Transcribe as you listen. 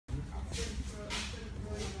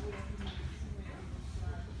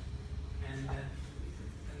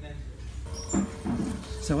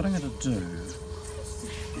So what I'm going to do,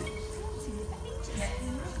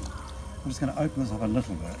 I'm just going to open this up a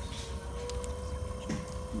little bit.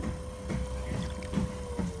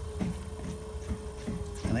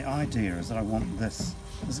 And the idea is that I want this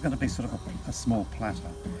is going to be sort of a small platter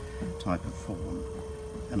type of form,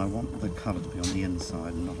 and I want the colour to be on the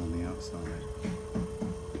inside and not on the outside.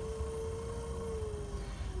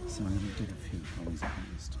 So I'm going to dig a few holes out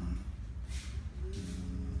this time.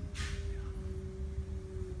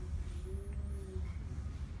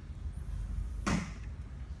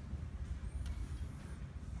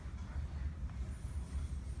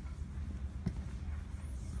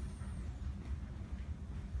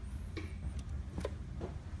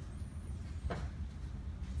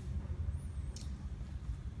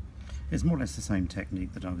 It's more or less the same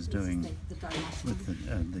technique that I was doing with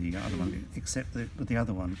the other one, except that with the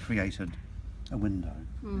other one created a window.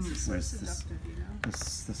 This is so seductive, you know.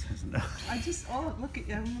 This hasn't. I just look at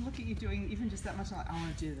you. I'm gonna look at you doing even just that much. I'm like, I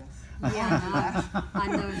want to do this. Yeah, I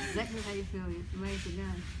know exactly how you feel. It's amazing,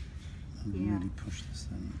 yeah. And really push this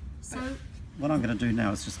in. So what I'm going to do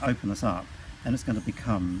now is just open this up, and it's going to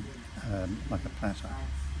become like a platter.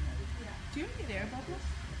 Do you get air bubbles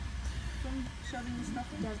from shoving the stuff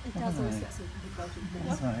in? it does all sorts of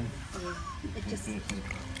it just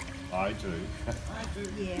I do.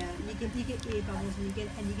 yeah, you get air bubbles and you get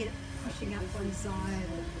it pushing up one side,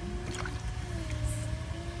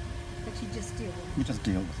 but you just deal with it. You just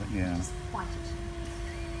deal with it, yeah. Just fight it.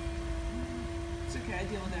 It's okay. I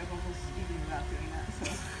deal with air bubbles even without doing that.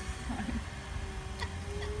 So.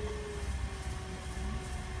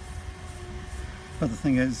 But the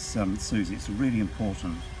thing is, Susie, it's really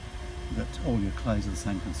important that all your clays are the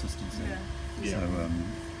same consistency. Yeah. So,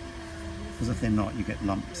 because if they're not, you get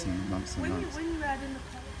lumps and lumps and lumps. When you add in the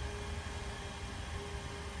color.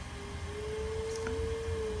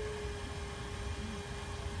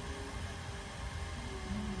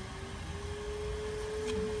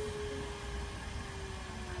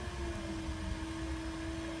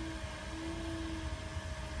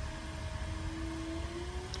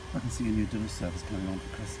 I can see a new dinner service coming on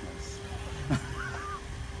for Christmas.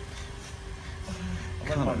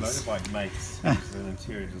 One of my motorbike mates is an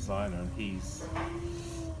interior designer, and he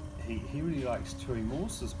really likes Turi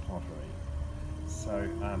Morse's pottery. So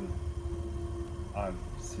I've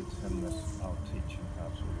said to him that I'll teach him how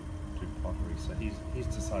to do pottery. So he's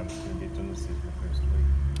decided it's going to be a dinner set in the first week.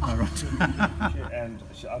 Oh, right.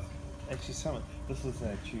 I've actually this is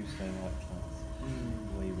a Tuesday night class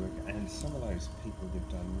where you work, and some of those people they've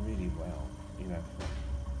done really well, you know.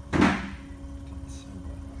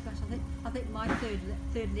 Gosh, I think my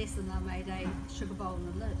third lesson I made a sugar bowl and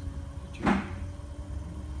a lid. You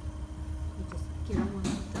just get on with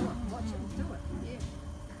it, do it, watch it and do it,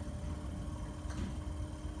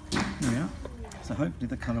 yeah. Yeah. So hopefully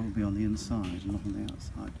the colour will be on the inside and not on the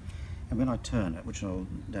outside. And when I turn it, which I'll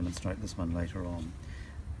demonstrate this one later on,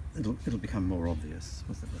 it'll become more obvious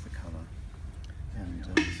with the colour.